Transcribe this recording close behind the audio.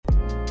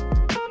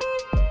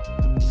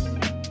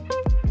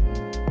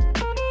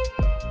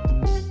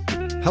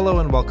Hello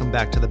and welcome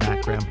back to the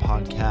Matt Graham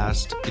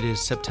Podcast. It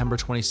is September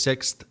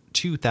 26th,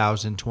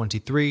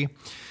 2023,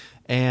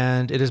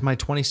 and it is my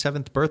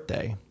 27th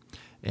birthday.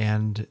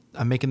 And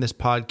I'm making this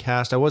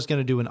podcast. I was going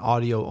to do an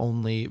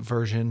audio-only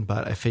version,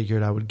 but I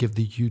figured I would give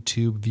the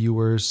YouTube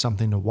viewers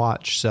something to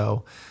watch.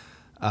 So,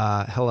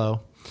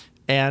 hello.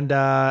 And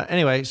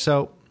anyway,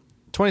 so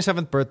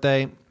 27th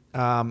birthday.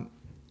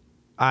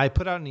 I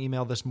put out an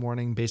email this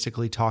morning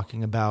basically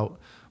talking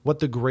about what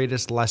the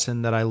greatest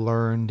lesson that I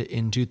learned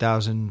in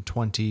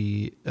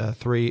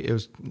 2023, it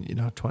was,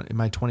 in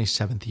my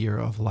 27th year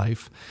of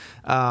life.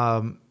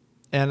 And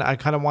I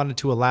kind of wanted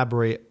to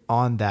elaborate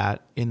on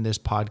that in this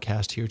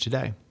podcast here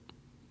today.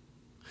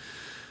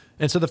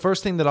 And so the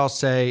first thing that I'll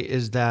say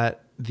is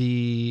that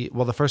the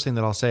first thing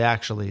that I'll say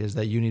actually is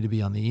that you need to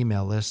be on the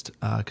email list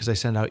because I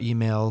send out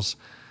emails.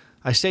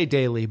 I say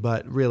daily,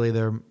 but really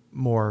they're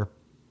more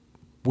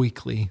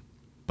weekly.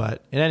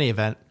 But in any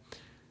event,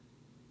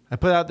 I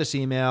put out this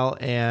email,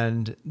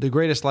 and the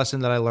greatest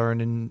lesson that I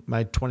learned in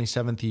my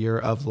 27th year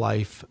of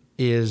life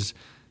is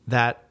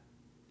that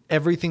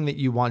everything that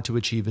you want to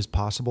achieve is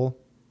possible.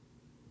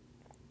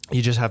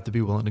 You just have to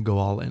be willing to go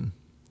all in.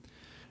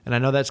 And I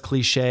know that's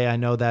cliche. I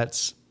know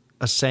that's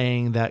a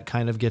saying that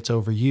kind of gets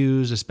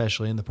overused,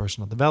 especially in the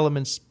personal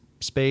development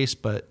space.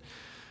 But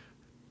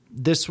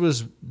this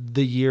was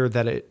the year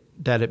that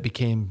it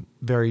became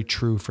very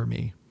true for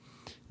me.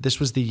 This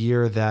was the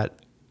year that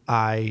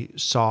I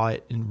saw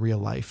it in real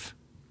life.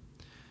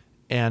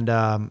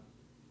 And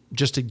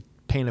just to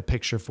paint a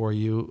picture for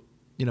you,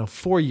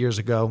 4 years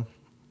ago,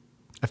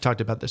 I've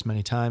talked about this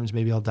many times.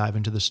 Maybe I'll dive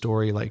into the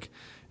story like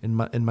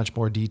in much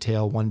more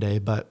detail one day.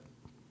 But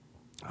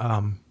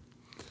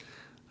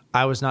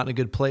I was not in a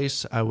good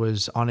place. I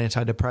was on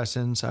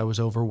antidepressants. I was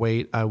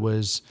overweight. I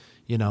was,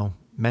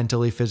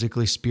 mentally,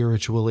 physically,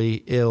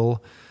 spiritually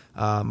ill.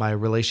 My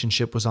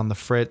relationship was on the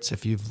fritz.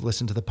 If you've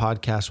listened to the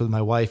podcast with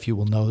my wife, you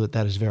will know that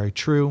that is very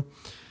true.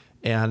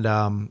 And,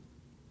 I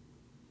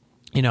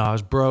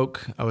was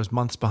broke. I was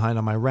months behind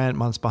on my rent,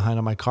 months behind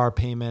on my car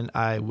payment.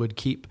 I would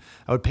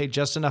pay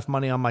just enough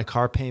money on my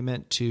car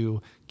payment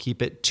to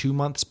keep it 2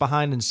 months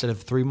behind instead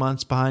of 3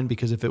 months behind,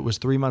 because if it was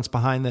 3 months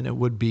behind, then it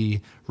would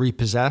be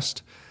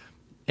repossessed.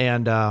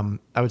 And I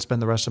would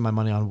spend the rest of my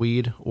money on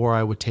weed, or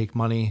I would take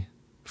money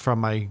from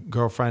my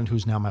girlfriend,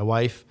 who's now my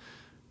wife.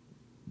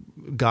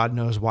 God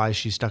knows why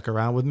she stuck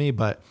around with me,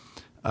 but,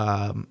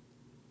 I'd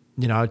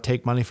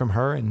take money from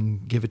her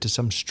and give it to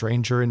some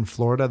stranger in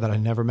Florida that I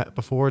never met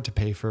before to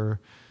pay to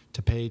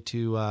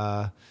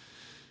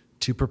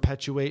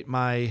perpetuate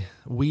my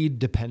weed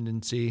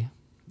dependency.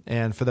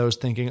 And for those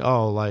thinking,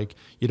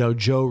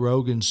 Joe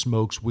Rogan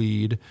smokes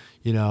weed,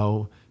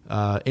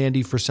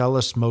 Andy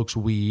Frisella smokes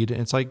weed.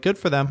 And it's like, good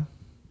for them.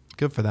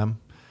 Good for them.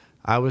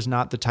 I was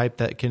not the type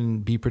that can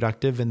be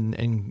productive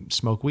and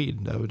smoke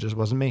weed. That just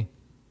wasn't me.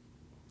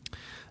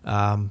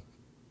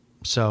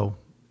 So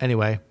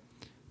anyway,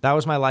 that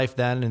was my life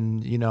then.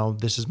 And,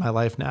 this is my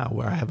life now,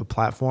 where I have a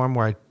platform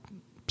where I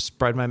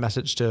spread my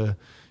message to,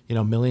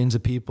 millions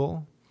of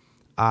people.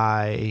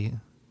 I,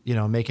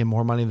 making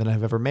more money than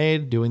I've ever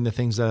made, doing the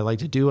things that I like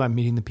to do. I'm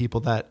meeting the people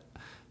that,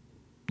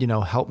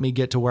 help me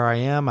get to where I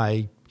am.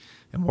 I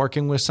am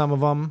working with some of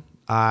them.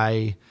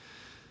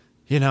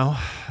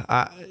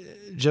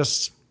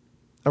 Just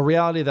a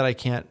reality that I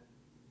can't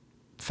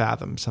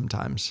fathom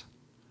sometimes.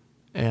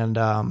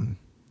 And,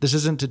 this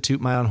isn't to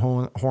toot my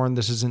own horn.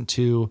 This isn't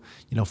to,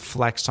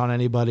 flex on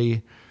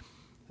anybody.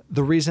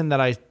 The reason that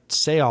I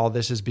say all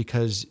this is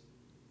because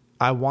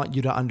I want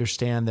you to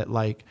understand that,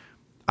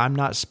 I'm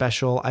not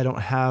special. I don't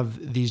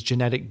have these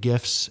genetic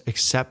gifts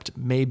except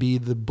maybe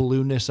the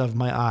blueness of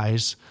my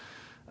eyes.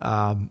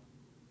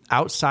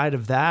 Outside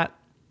of that,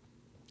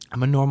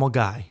 I'm a normal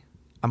guy.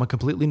 I'm a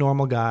completely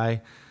normal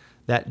guy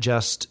that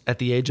just at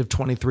the age of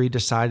 23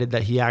 decided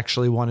that he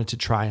actually wanted to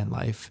try in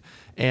life.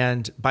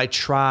 And by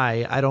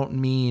try, I don't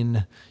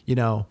mean,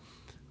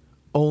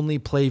 only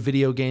play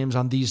video games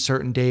on these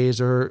certain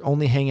days, or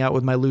only hang out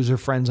with my loser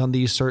friends on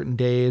these certain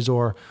days,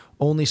 or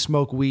only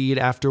smoke weed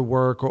after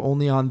work, or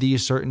only on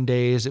these certain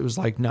days. It was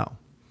like, no.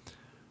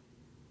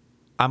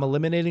 I'm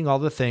eliminating all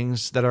the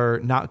things that are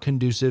not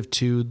conducive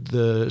to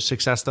the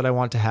success that I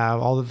want to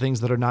have, all the things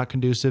that are not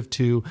conducive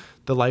to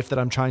the life that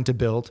I'm trying to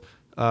build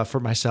for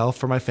myself,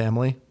 for my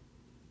family.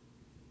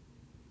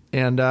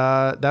 And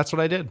that's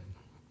what I did.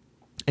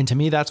 And to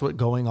me, that's what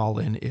going all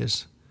in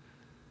is.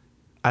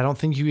 I don't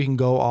think you can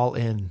go all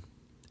in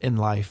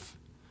life.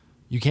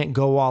 You can't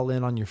go all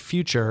in on your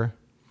future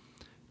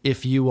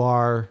if you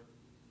are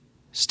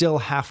still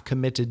half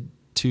committed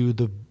to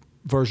the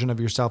version of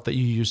yourself that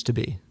you used to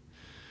be.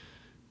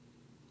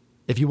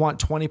 If you want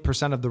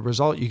 20% of the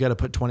result, you got to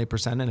put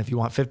 20% in. If you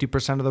want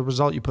 50% of the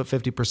result, you put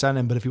 50%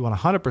 in. But if you want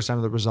 100%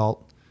 of the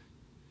result,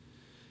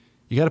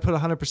 you got to put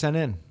 100%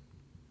 in.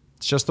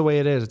 It's just the way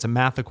it is. It's a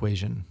math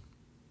equation.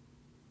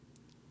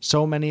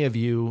 So many of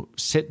you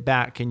sit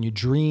back and you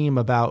dream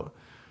about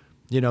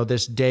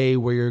this day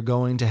where you're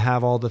going to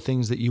have all the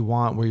things that you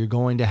want, where you're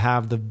going to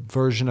have the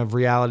version of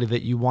reality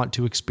that you want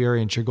to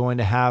experience. You're going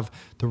to have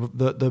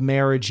the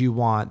marriage you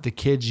want, the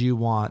kids you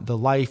want, the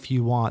life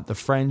you want, the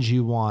friends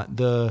you want,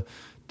 the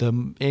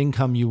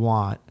income you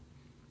want,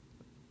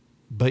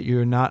 but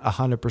you're not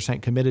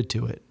 100% committed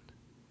to it.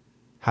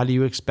 How do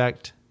you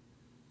expect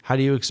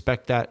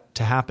that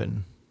to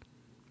happen?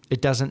 It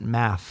doesn't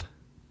math.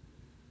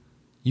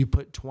 You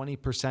put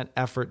 20%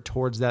 effort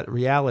towards that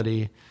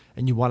reality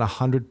and you want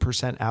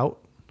 100% out.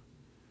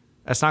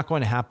 That's not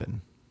going to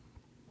happen.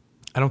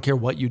 I don't care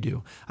what you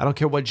do. I don't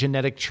care what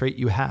genetic trait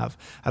you have.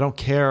 I don't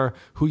care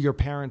who your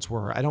parents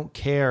were. I don't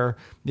care,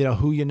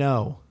 who you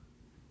know.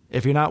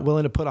 If you're not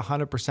willing to put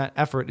 100%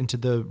 effort into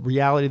the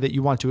reality that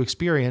you want to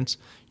experience,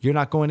 you're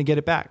not going to get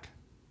it back.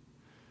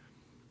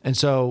 And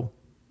so,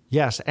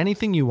 yes,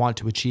 anything you want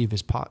to achieve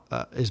is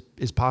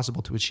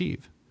possible to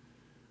achieve.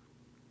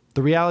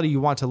 The reality you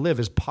want to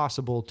live is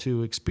possible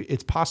to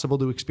it's possible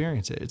to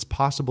experience it. It's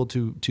possible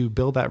to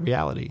build that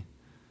reality.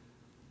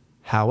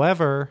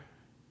 However,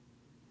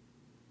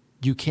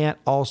 you can't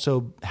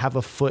also have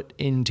a foot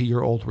into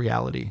your old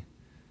reality.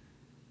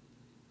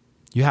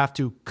 You have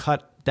to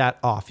cut that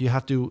off. You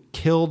have to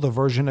kill the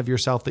version of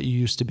yourself that you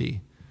used to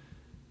be.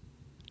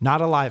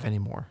 Not alive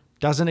anymore.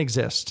 Doesn't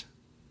exist.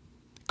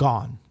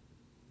 Gone.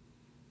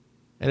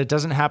 And it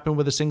doesn't happen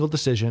with a single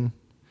decision.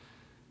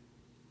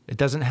 It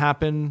doesn't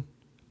happen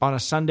on a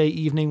Sunday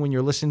evening when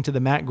you're listening to the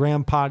Matt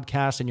Graham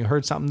podcast and you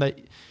heard something that,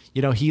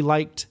 he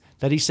liked,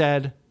 that he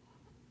said.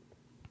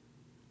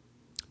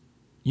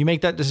 You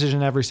make that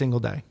decision every single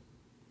day.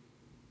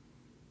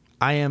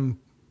 I am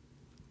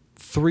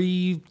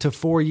 3 to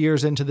 4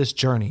 years into this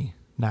journey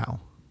now,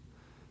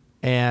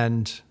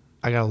 and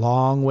I got a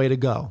long way to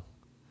go.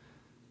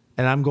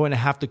 And I'm going to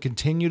have to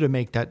continue to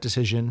make that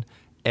decision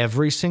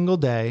every single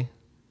day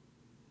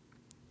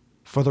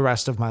for the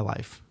rest of my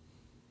life.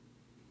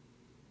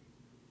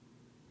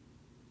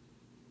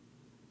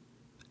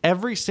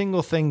 Every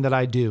single thing that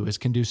I do is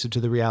conducive to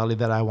the reality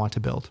that I want to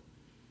build.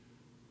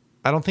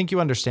 I don't think you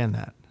understand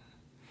that.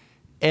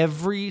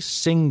 Every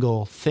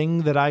single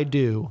thing that I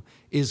do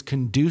is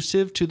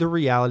conducive to the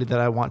reality that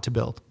I want to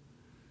build.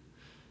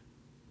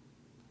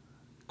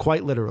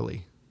 Quite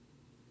literally.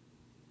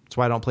 That's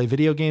why I don't play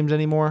video games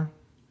anymore.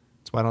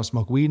 That's why I don't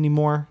smoke weed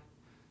anymore.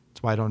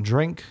 That's why I don't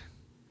drink.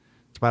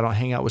 That's why I don't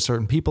hang out with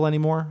certain people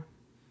anymore.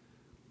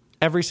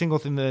 Every single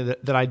thing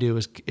that I do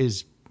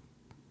is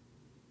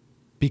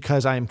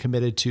because I am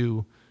committed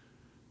to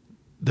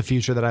the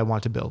future that I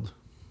want to build.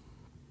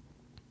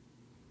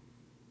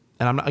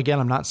 And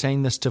I'm not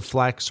saying this to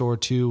flex or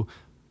to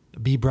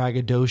be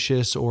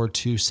braggadocious or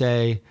to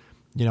say,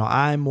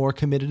 I'm more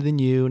committed than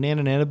you,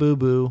 nana nana boo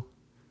boo.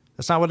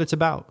 That's not what it's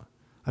about.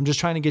 I'm just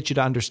trying to get you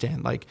to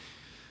understand. Like,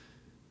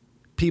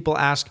 people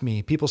ask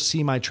me, people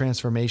see my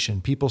transformation.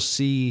 People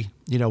see,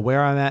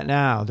 where I'm at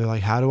now. They're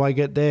like, how do I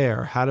get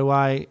there? How do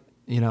I,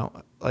 you're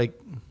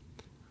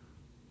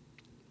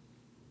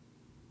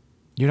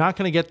not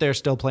going to get there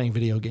still playing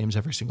video games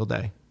every single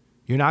day.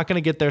 You're not going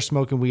to get there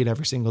smoking weed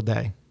every single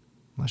day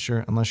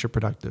unless you're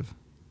productive.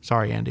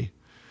 Sorry, Andy.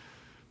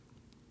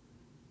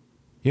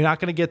 You're not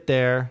going to get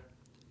there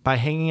by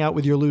hanging out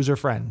with your loser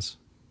friends.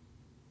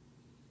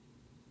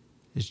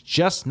 It's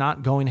just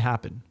not going to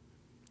happen.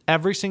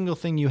 Every single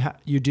thing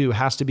you do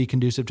has to be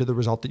conducive to the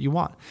result that you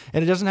want.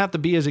 And it doesn't have to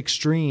be as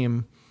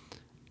extreme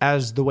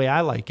as the way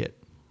I like it.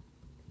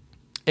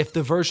 If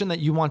the version that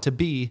you want to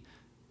be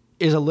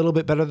is a little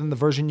bit better than the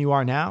version you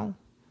are now,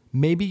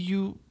 maybe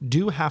you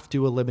do have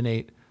to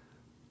eliminate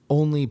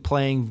only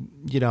playing,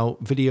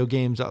 video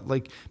games.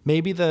 Like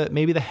maybe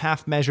the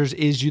half measures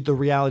is the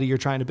reality you're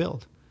trying to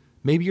build.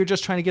 Maybe you're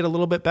just trying to get a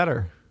little bit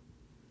better.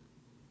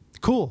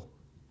 Cool.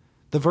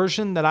 The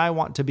version that I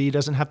want to be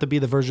doesn't have to be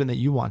the version that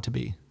you want to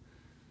be.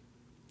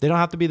 They don't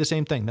have to be the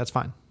same thing. That's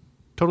fine.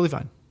 Totally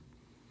fine.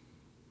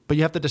 But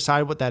you have to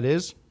decide what that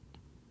is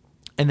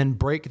and then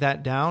break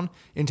that down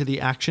into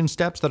the action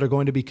steps that are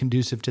going to be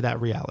conducive to that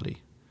reality,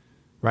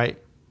 right?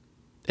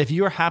 If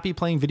you're happy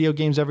playing video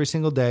games every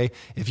single day,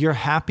 if you're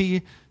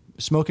happy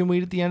smoking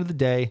weed at the end of the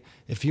day,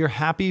 if you're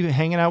happy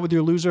hanging out with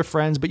your loser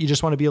friends, but you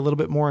just want to be a little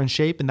bit more in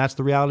shape and that's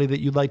the reality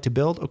that you'd like to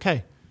build,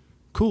 okay,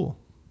 cool.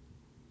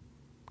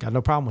 Got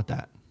no problem with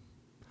that.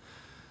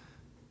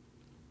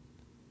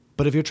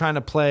 But if you're trying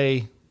to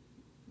play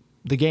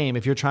the game,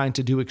 if you're trying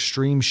to do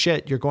extreme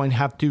shit, you're going to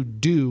have to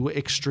do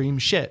extreme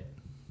shit.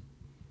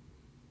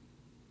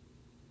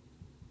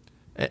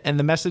 And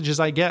the messages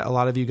I get, a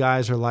lot of you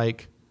guys are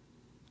like,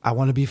 I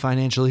want to be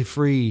financially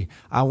free.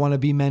 I want to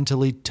be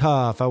mentally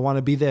tough. I want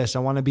to be this. I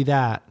want to be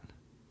that.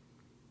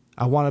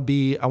 I want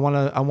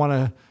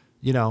to,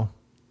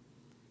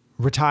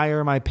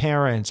 retire my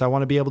parents. I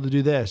want to be able to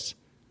do this.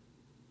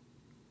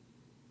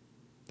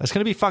 That's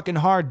going to be fucking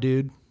hard,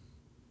 dude.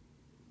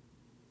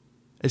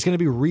 It's going to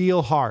be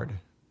real hard.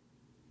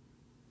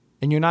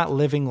 And you're not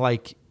living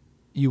like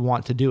you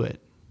want to do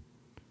it.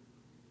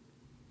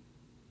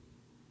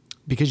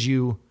 Because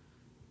you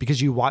because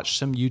you watch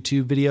some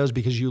YouTube videos,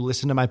 because you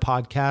listen to my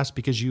podcast,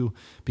 because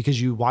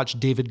you watch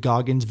David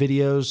Goggins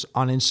videos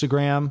on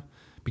Instagram,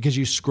 because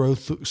you scroll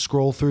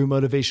through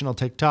motivational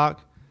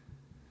TikTok.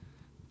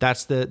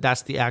 That's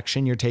the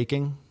action you're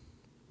taking.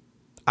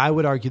 I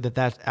would argue that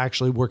that's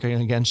actually working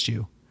against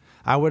you.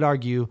 I would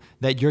argue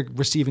that you're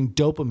receiving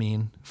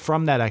dopamine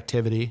from that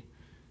activity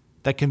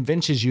that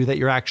convinces you that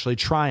you're actually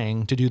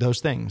trying to do those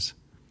things.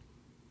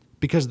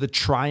 Because the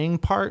trying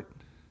part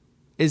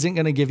isn't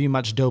going to give you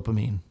much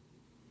dopamine.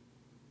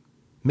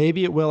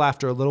 Maybe it will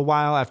after a little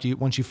while,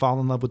 once you fall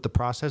in love with the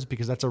process,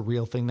 because that's a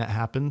real thing that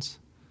happens.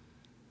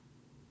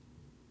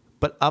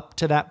 But up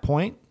to that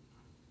point,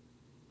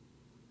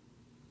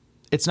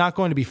 it's not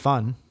going to be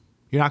fun.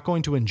 You're not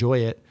going to enjoy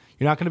it.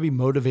 You're not going to be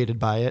motivated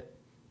by it.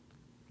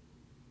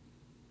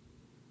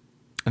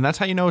 And that's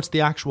how you know it's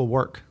the actual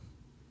work.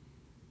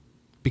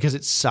 Because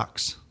it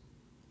sucks.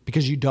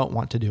 Because you don't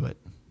want to do it.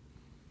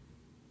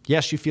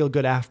 Yes, you feel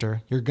good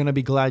after. You're going to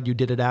be glad you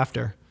did it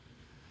after.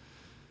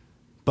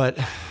 But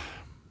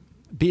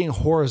being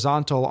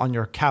horizontal on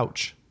your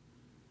couch,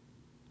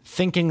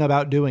 thinking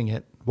about doing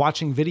it,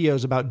 watching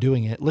videos about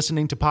doing it,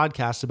 listening to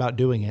podcasts about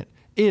doing it,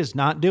 is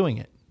not doing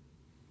it.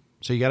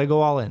 So you got to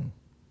go all in.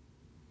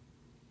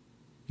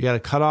 You got to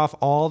cut off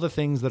all the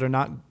things that are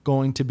not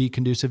going to be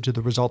conducive to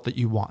the result that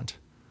you want.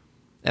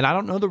 And I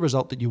don't know the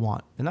result that you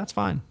want, and that's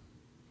fine.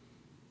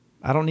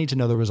 I don't need to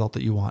know the result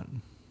that you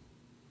want.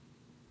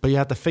 But you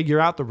have to figure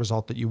out the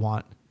result that you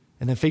want,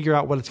 and then figure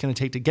out what it's going to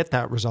take to get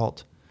that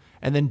result,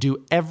 and then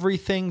do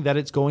everything that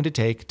it's going to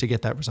take to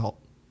get that result.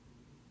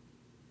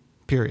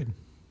 Period.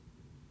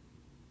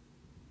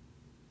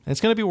 And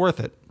it's going to be worth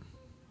it.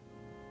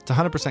 It's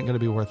 100% going to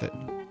be worth it.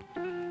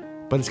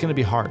 But it's going to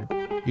be hard.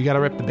 You got to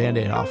rip the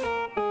Band-Aid off.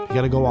 You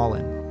got to go all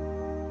in.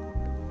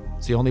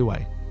 It's the only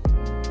way.